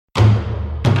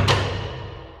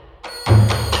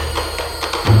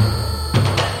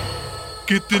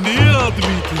कितने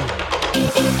आदमी थे।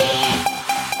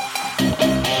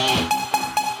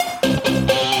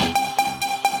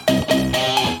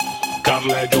 कर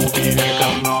ले जो भी है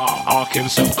करना, आखिर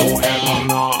सबको है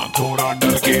मरना, थोड़ा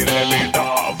डर के रह बेटा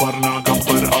वरना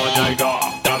गब्बर आ जाएगा।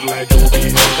 कर ले जो भी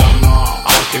है करना,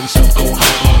 आखिर सबको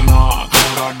है मरना,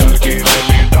 थोड़ा डर के रह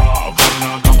बेटा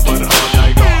वरना गब्बर आ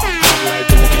जाएगा। कर ले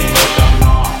जो भी है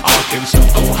करना, आखिर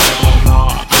सबको है मरना,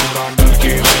 थोड़ा डर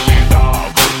के रह बेटा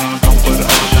वरना गब्बर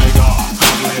आ जाएगा।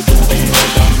 कर ले जो भी है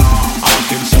करना,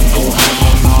 आखिर सबको है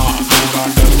मरना, थोड़ा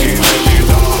डर के रह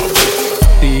बेटा।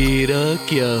 तेरा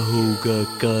क्या होगा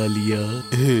कालिया?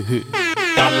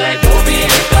 कर ले जो भी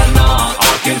है करना,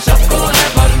 आखिर सबको है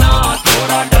भरना,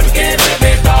 थोड़ा डर के रह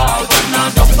बेटा वरना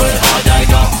गब्बर आ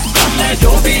जाएगा। कर ले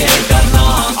जो भी है करना,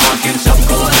 आखिर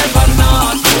सबको है भरना,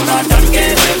 थोड़ा डर के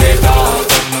रह बेटा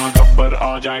वरना गब्बर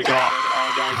आ जाएगा।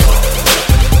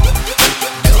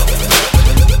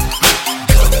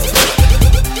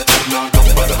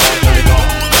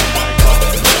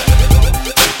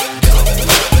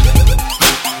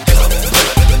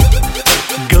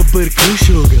 गब्बर खुश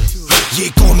होगा। ये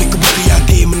कॉमिक बुक या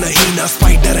गेम नहीं, ना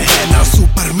स्पाइडर है ना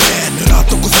सुपरमैन।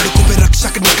 रातों को सड़कों पे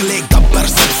रक्षक निकले, गब्बर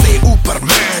सबसे ऊपर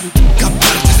मैन।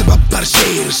 गब्बर जैसे बब्बर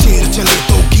शेर, शेर चले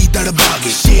तो गीदड़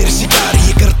भागे। शेर शिकार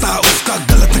ये करता उसका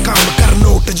गलत काम कर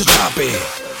नोट जो छापे।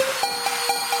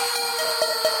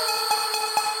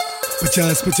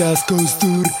 50-50 कोस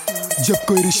दूर जब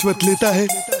कोई रिश्वत लेता है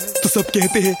तो सब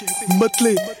कहते हैं मत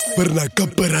ले वरना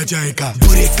गब्बर आ जाएगा।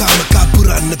 बुरे काम का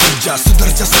बुरा नतीजा, सुधर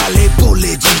जा साले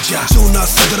बोले जीजा। सोना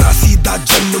सुधरा सीधा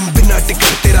जन्म, बिना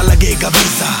टिकट तेरा लगेगा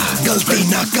वीजा। गलती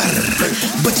ना कर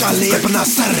बचा ले अपना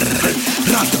सर,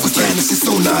 रात को चैन से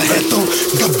सोना है तो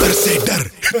गब्बर से डर।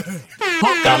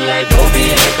 कर ले जो भी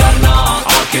है करना,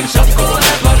 आखिर सबको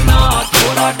है भरना,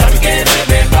 थोड़ा डर के रह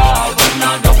बेटा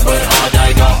वरना गब्बर आ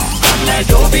जाएगा। कर ले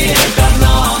जो भी है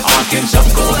करना, आखिर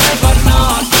सबको है भरना,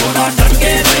 थोड़ा डर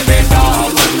के रह बेटा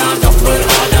वरना गब्बर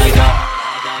आ जाएगा।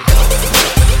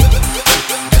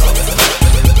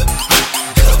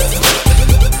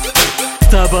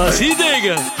 शाबाशी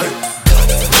देगा।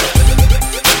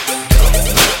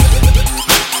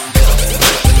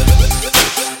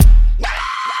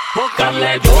 कर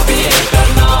ले जो भी है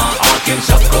करना, आखिर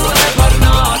सबको है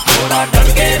भरना, थोड़ा डर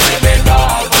के रह बेटा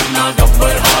वरना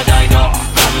गब्बर आ जाएगा।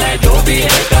 कर ले जो भी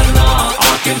है करना,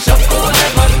 आखिर सबको है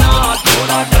भरना,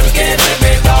 थोड़ा डर के रह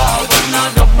बेटा वरना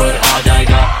गब्बर आ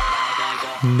जाएगा।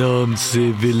 नाम से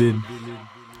विलेन,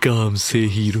 काम से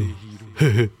हीरो।